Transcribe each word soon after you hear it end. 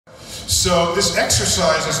So this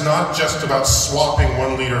exercise is not just about swapping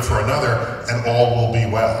one leader for another and all will be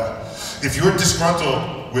well. If you're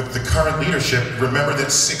disgruntled with the current leadership, remember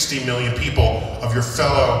that 60 million people of your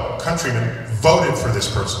fellow countrymen voted for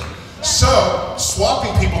this person. So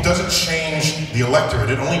swapping people doesn't change the electorate,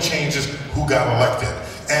 it only changes who got elected.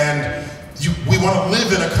 And we want to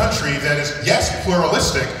live in a country that is, yes,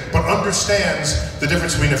 pluralistic, but understands the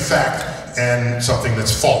difference between a fact and something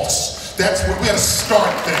that's false. That's what we got to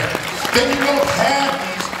start there. Then you don't have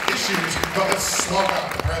these issues, but let's swap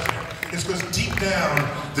out the president. It's because deep down,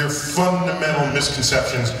 there are fundamental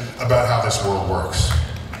misconceptions about how this world works.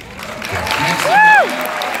 Yeah.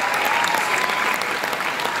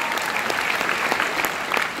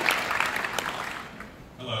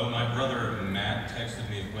 Hello, my brother Matt texted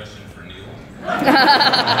me a question for Neil.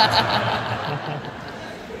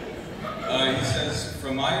 He says,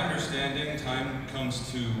 from my understanding, time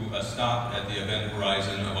comes to a stop at the event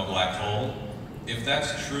horizon of a black hole. If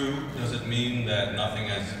that's true, does it mean that nothing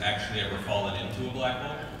has actually ever fallen into a black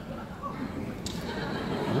hole?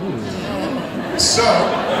 So,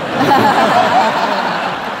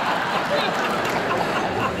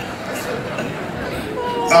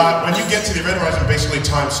 when you get to the event horizon, basically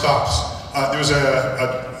time stops. There was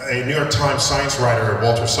a New York Times science writer,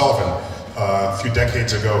 Walter Sullivan, a few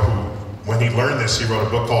decades ago, who, when he learned this, he wrote a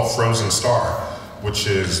book called Frozen Star, which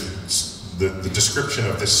is the description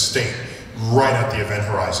of this state right at the event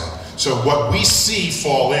horizon. So what we see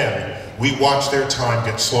fall in, we watch their time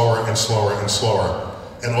get slower and slower and slower,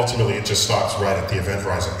 and ultimately it just stops right at the event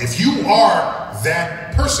horizon. If you are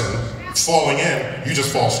that person falling in, you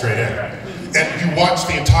just fall straight in. And you watch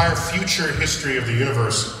the entire future history of the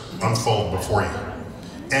universe unfold before you.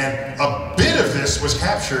 And a bit of this was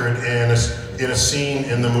captured in a scene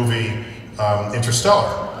in the movie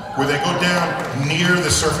Interstellar, where they go down near the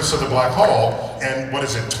surface of the black hole, and what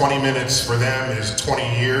is it, 20 minutes for them is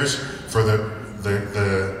 20 years for the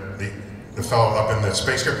fellow up in the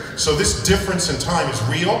spacecraft. So this difference in time is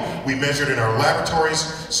real. We measured in our laboratories,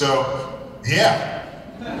 so yeah.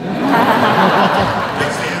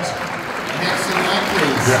 That's the answer. Next in line,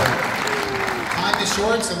 please. Yeah. Time is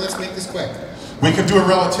short, so let's make this quick. We can do a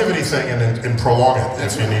relativity thing and prolong it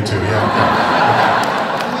if you need to, yeah.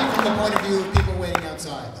 Only from the point of view of people waiting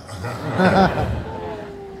outside.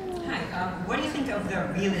 Hi, what do you think of the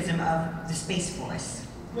realism of the Space Force?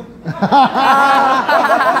 Who's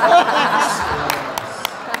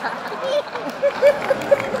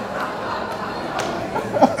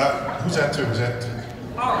that to? Is that?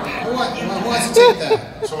 Who wants to take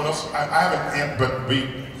that? Someone else? I haven't, but I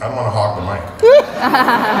don't want to hog the mic.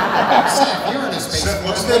 Seth, you're in a Space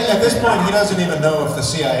Force. At this point, he doesn't even know if the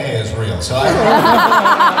CIA is real, so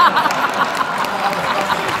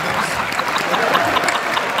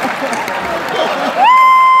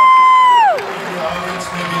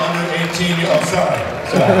oh, sorry.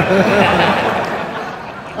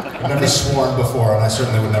 I've never sworn before, and I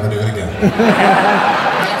certainly would never do it again.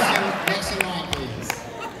 Next in line, please.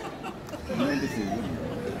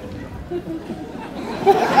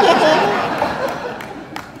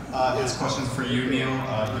 This question's for you, Neil.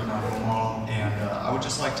 You're my role model, and I would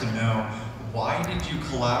just like to know, why did you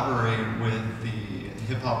collaborate with the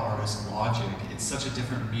hip-hop artist Logic? It's such a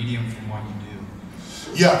different medium from what you do.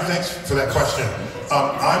 Yeah, thanks for that question.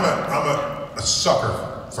 I'm a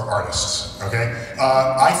sucker for artists, okay?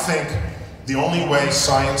 I think the only way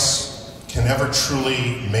science can ever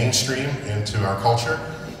truly mainstream into our culture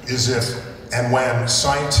is if, and when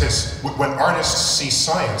artists see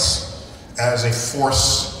science as a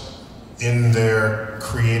force in their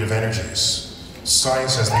creative energies,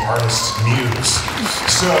 science as the artist's muse.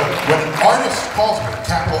 So when an artist calls me,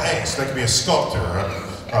 capital A, so they could be a sculptor,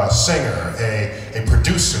 a singer, a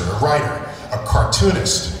producer, a writer, a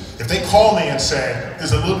cartoonist. If they call me and say,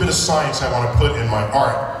 there's a little bit of science I want to put in my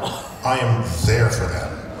art, I am there for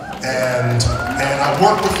them. And I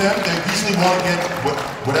work with them. They usually want to get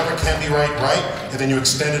whatever can be right, and then you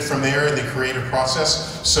extend it from there in the creative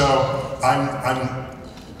process. So I'm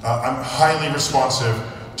highly responsive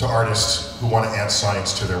to artists who want to add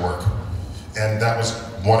science to their work. And that was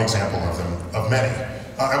one example of many.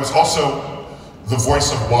 I was also the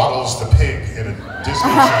voice of Waddles the pig in a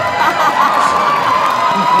Disney show.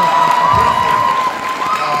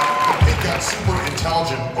 The pig got super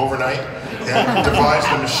intelligent overnight and devised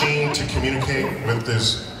a machine to communicate with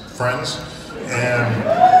his friends. And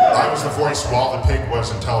I was the voice while the pig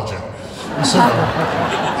was intelligent. So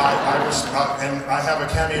and I have a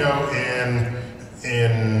cameo in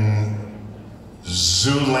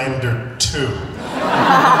Zoolander 2.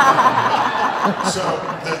 So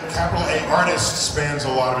the capital A artist spans a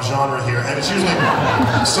lot of genre here, and it's usually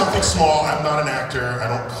something small. I'm not an actor. I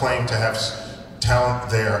don't claim to have talent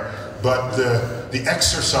there, but the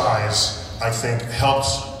exercise, I think,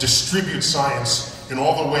 helps distribute science in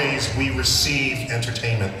all the ways we receive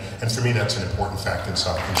entertainment, and for me, that's an important fact in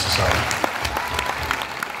society.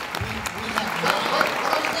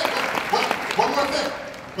 One more thing.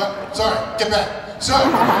 Sorry, get back. So,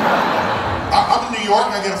 I'm in New York,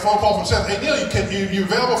 and I get a phone call from Seth. Hey, Neil, you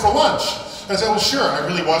available for lunch? And I said, well, sure. I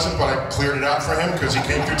really wasn't, but I cleared it out for him because he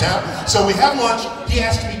came through town. So we have lunch. He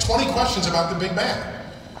asked me 20 questions about the Big Bang.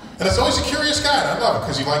 And it's always a curious guy, and I love it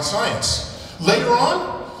because he likes science. Later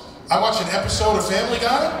on, I watch an episode of Family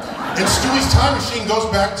Guy, and Stewie's time machine goes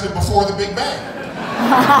back to before the Big Bang.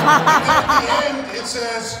 And at the end, it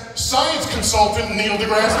says, science consultant Neil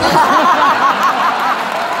deGrasse Tyson.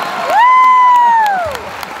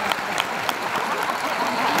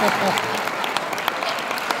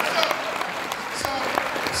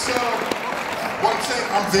 So, what I'm saying,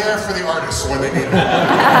 I'm there for the artists when they need it. I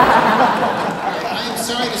am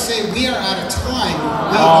sorry to say we are out of time.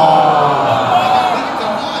 We could go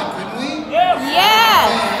on, couldn't we? Yes!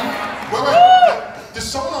 Wait. There's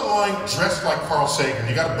someone online dressed like Carl Sagan.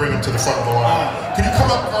 You got to bring him to the front of the line. Can you come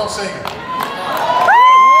up, Carl Sagan?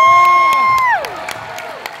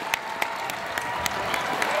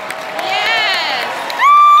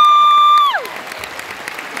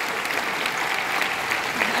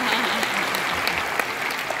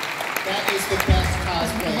 That is the best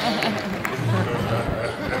cosplay ever.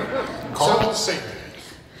 Carl Sagan.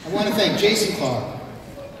 I want to thank Jason Clark,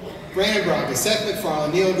 Brannon Braga, Seth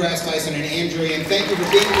MacFarlane, Neil deGrasse Tyson, and Ann Druyan. Thank you for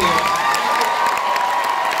being here.